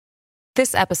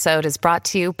This episode is brought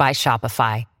to you by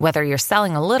Shopify. Whether you're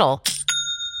selling a little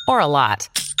or a lot,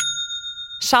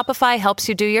 Shopify helps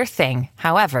you do your thing,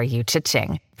 however you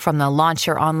cha-ching. From the launch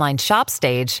your online shop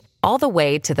stage, all the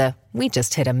way to the we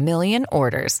just hit 1 million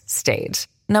orders stage.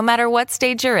 No matter what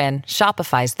stage you're in,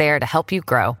 Shopify's there to help you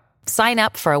grow. Sign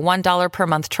up for a $1 per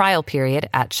month trial period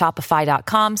at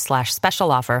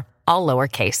shopify.com/special offer, all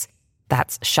lowercase.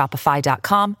 That's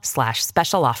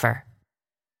shopify.com/special offer.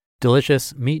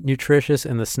 Delicious, meat nutritious,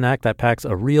 and the snack that packs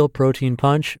a real protein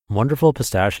punch, Wonderful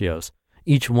Pistachios.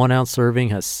 Each 1 ounce serving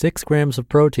has 6 grams of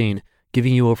protein,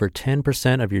 giving you over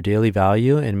 10% of your daily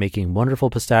value and making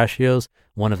Wonderful Pistachios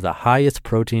one of the highest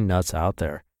protein nuts out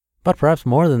there. But perhaps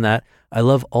more than that, I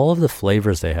love all of the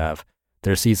flavors they have.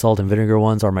 Their sea salt and vinegar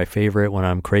ones are my favorite when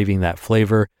I'm craving that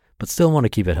flavor, but still want to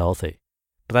keep it healthy.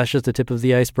 But that's just the tip of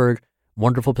the iceberg.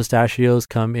 Wonderful Pistachios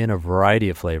come in a variety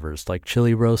of flavors like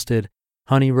chili roasted,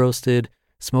 honey roasted,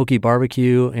 smoky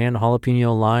barbecue, and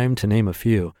jalapeno lime, to name a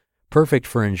few. Perfect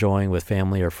for enjoying with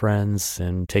family or friends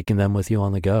and taking them with you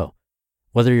on the go.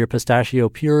 Whether you're a pistachio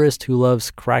purist who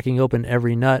loves cracking open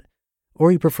every nut,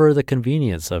 or you prefer the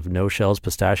convenience of no-shells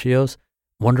pistachios,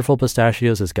 Wonderful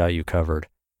Pistachios has got you covered.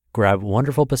 Grab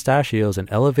Wonderful Pistachios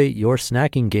and elevate your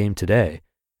snacking game today.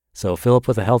 So fill up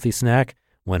with a healthy snack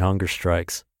when hunger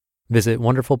strikes. Visit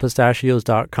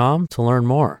wonderfulpistachios.com to learn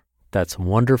more. That's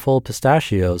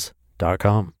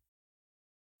wonderfulpistachios.com.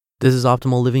 This is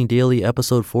Optimal Living Daily,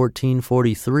 episode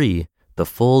 1443, The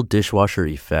Full Dishwasher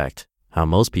Effect, How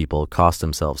Most People Cost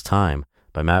Themselves Time,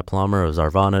 by Matt Plummer of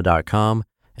Zarvana.com,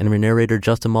 and my narrator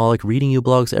Justin Malik, reading you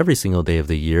blogs every single day of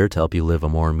the year to help you live a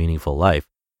more meaningful life.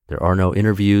 There are no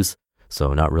interviews,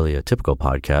 so not really a typical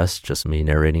podcast, just me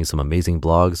narrating some amazing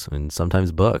blogs and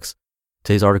sometimes books.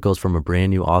 Today's article is from a brand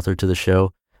new author to the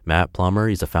show, Matt Plummer.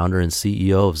 He's the founder and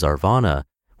CEO of Zarvana,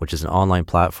 which is an online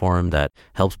platform that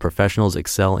helps professionals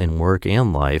excel in work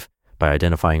and life by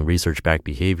identifying research-backed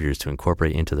behaviors to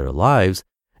incorporate into their lives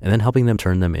and then helping them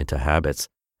turn them into habits.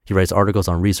 He writes articles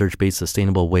on research-based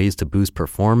sustainable ways to boost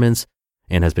performance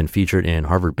and has been featured in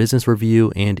Harvard Business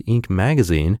Review and Inc.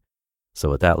 magazine.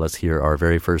 So with that, let's hear our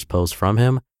very first post from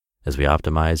him as we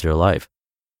optimize your life.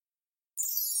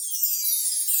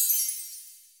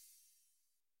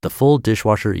 The Full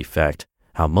Dishwasher Effect,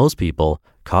 How Most People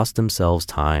Cost Themselves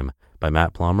Time, by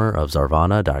Matt Plummer of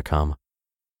Zarvana.com.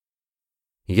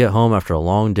 You get home after a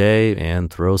long day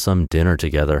and throw some dinner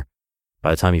together. By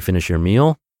the time you finish your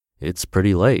meal, it's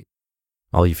pretty late.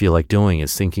 All you feel like doing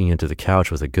is sinking into the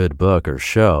couch with a good book or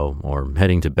show or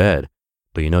heading to bed,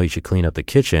 but you know you should clean up the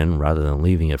kitchen rather than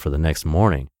leaving it for the next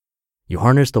morning. You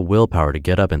harness the willpower to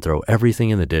get up and throw everything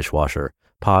in the dishwasher,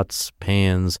 pots,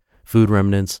 pans, food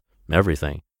remnants,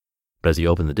 everything. But as you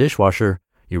open the dishwasher,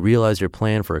 you realize your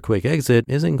plan for a quick exit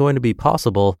isn't going to be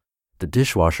possible. The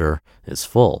dishwasher is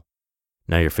full.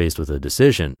 Now you're faced with a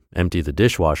decision: empty the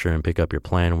dishwasher and pick up your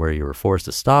plan where you were forced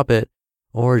to stop it,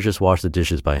 or just wash the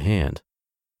dishes by hand.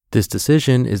 This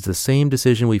decision is the same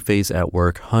decision we face at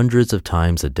work hundreds of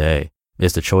times a day.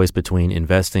 It's the choice between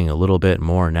investing a little bit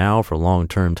more now for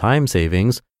long-term time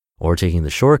savings or taking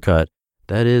the shortcut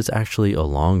that is actually a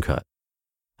long cut.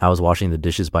 How is washing the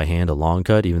dishes by hand a long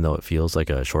cut even though it feels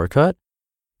like a shortcut?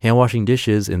 Hand washing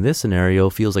dishes in this scenario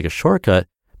feels like a shortcut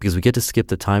because we get to skip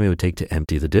the time it would take to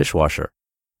empty the dishwasher.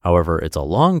 However, it's a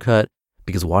long cut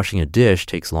because washing a dish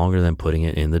takes longer than putting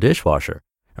it in the dishwasher.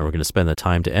 And we're going to spend the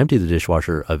time to empty the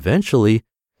dishwasher eventually,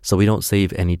 so we don't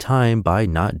save any time by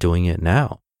not doing it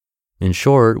now. In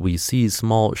short, we see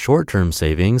small short-term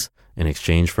savings in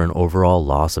exchange for an overall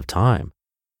loss of time.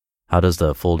 How does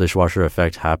the full dishwasher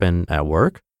effect happen at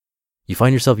work? You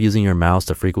find yourself using your mouse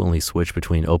to frequently switch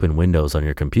between open windows on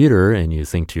your computer, and you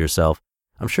think to yourself,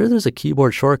 I'm sure there's a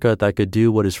keyboard shortcut that could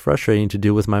do what is frustrating to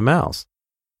do with my mouse.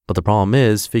 But the problem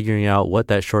is, figuring out what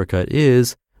that shortcut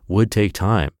is would take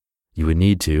time. You would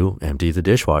need to empty the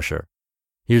dishwasher.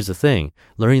 Here's the thing,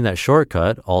 learning that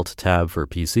shortcut, Alt-Tab for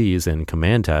PCs and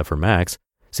Command-Tab for Macs,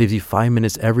 saves you 5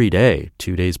 minutes every day,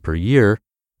 2 days per year,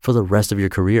 for the rest of your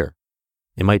career.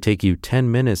 It might take you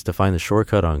 10 minutes to find the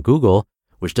shortcut on Google,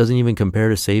 which doesn't even compare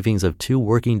to savings of 2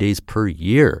 working days per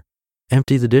year.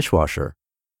 Empty the dishwasher.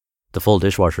 The full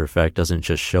dishwasher effect doesn't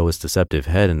just show its deceptive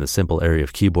head in the simple area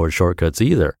of keyboard shortcuts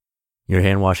either. You're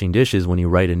hand washing dishes when you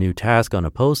write a new task on a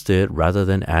Post-it rather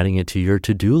than adding it to your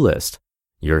to-do list.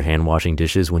 You're hand washing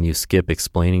dishes when you skip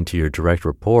explaining to your direct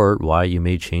report why you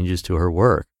made changes to her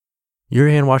work. You're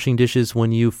hand washing dishes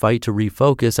when you fight to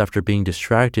refocus after being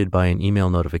distracted by an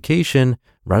email notification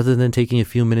rather than taking a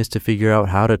few minutes to figure out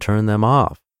how to turn them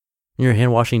off. You're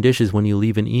hand washing dishes when you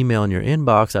leave an email in your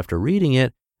inbox after reading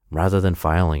it rather than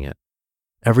filing it.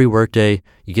 Every workday,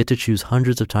 you get to choose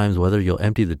hundreds of times whether you'll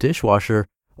empty the dishwasher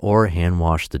or hand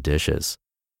wash the dishes.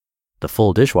 The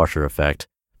full dishwasher effect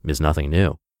is nothing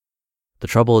new. The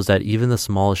trouble is that even the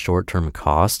smallest short-term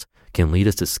cost can lead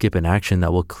us to skip an action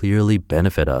that will clearly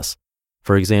benefit us.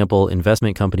 For example,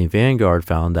 investment company Vanguard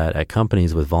found that at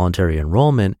companies with voluntary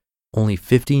enrollment, only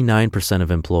 59% of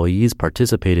employees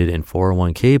participated in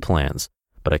 401k plans,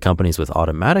 but at companies with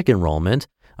automatic enrollment,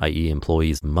 i.e.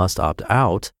 employees must opt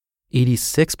out,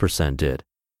 86% did.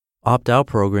 Opt-out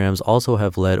programs also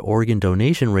have led organ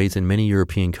donation rates in many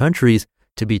European countries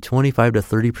to be 25 to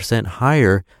 30%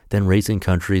 higher than rates in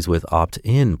countries with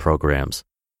opt-in programs.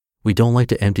 We don't like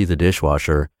to empty the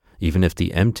dishwasher, even if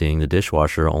the emptying the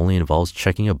dishwasher only involves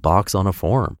checking a box on a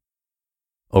form.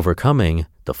 Overcoming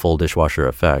the full dishwasher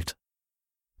effect.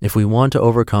 If we want to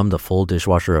overcome the full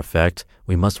dishwasher effect,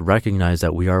 we must recognize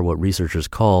that we are what researchers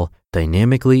call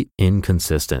dynamically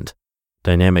inconsistent.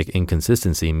 Dynamic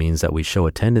inconsistency means that we show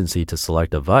a tendency to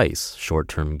select a vice,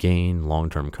 short-term gain,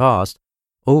 long-term cost,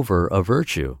 over a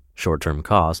virtue, short-term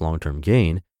cost, long-term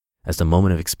gain, as the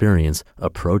moment of experience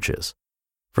approaches.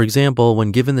 For example,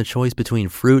 when given the choice between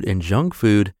fruit and junk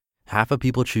food, half of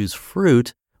people choose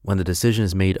fruit when the decision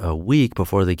is made a week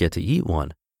before they get to eat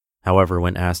one. However,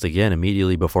 when asked again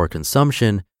immediately before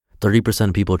consumption, 30%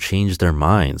 of people change their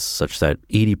minds, such that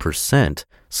 80%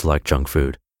 select junk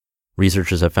food.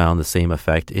 Researchers have found the same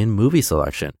effect in movie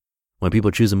selection. When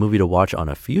people choose a movie to watch on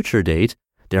a future date,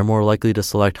 they're more likely to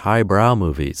select highbrow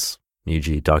movies,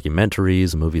 e.g.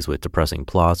 documentaries, movies with depressing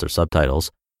plots or subtitles.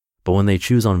 But when they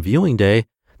choose on viewing day,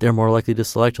 they're more likely to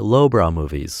select lowbrow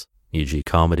movies, e.g.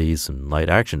 comedies and light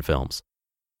action films.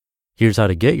 Here's how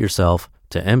to get yourself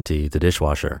to empty the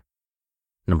dishwasher.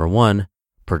 Number 1,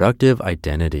 productive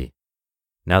identity.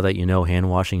 Now that you know hand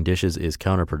washing dishes is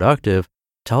counterproductive,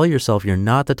 tell yourself you're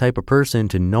not the type of person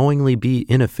to knowingly be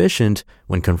inefficient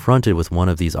when confronted with one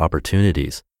of these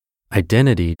opportunities.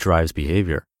 Identity drives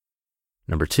behavior.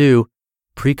 Number 2,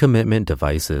 pre-commitment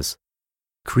devices.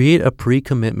 Create a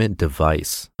pre-commitment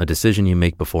device, a decision you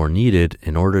make before needed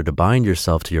in order to bind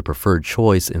yourself to your preferred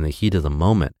choice in the heat of the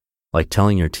moment, like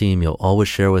telling your team you'll always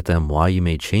share with them why you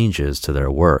made changes to their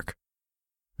work.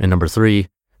 And number 3,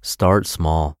 start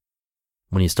small.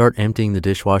 When you start emptying the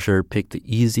dishwasher, pick the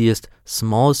easiest,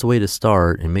 smallest way to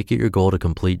start and make it your goal to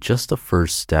complete just the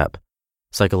first step.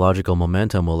 Psychological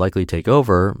momentum will likely take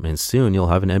over, and soon you'll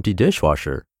have an empty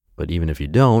dishwasher. But even if you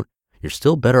don't, you're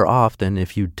still better off than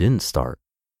if you didn't start.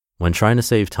 When trying to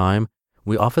save time,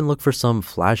 we often look for some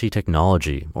flashy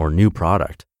technology or new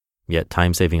product. Yet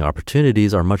time-saving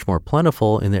opportunities are much more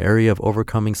plentiful in the area of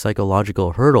overcoming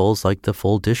psychological hurdles like the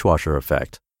full dishwasher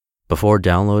effect. Before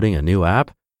downloading a new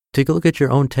app, take a look at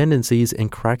your own tendencies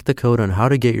and crack the code on how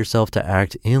to get yourself to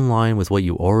act in line with what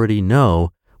you already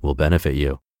know will benefit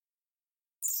you.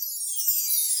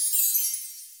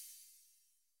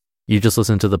 You just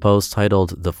listened to the post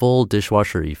titled The Full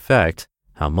Dishwasher Effect,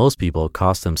 How Most People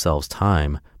Cost Themselves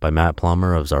Time by Matt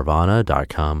Plummer of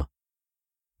Zarvana.com.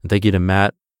 And thank you to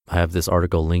Matt. I have this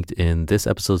article linked in this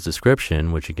episode's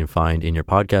description, which you can find in your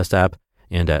podcast app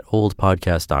and at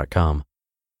oldpodcast.com.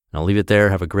 And I'll leave it there.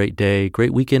 Have a great day,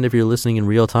 great weekend if you're listening in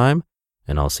real time,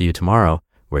 and I'll see you tomorrow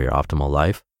where your optimal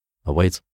life awaits.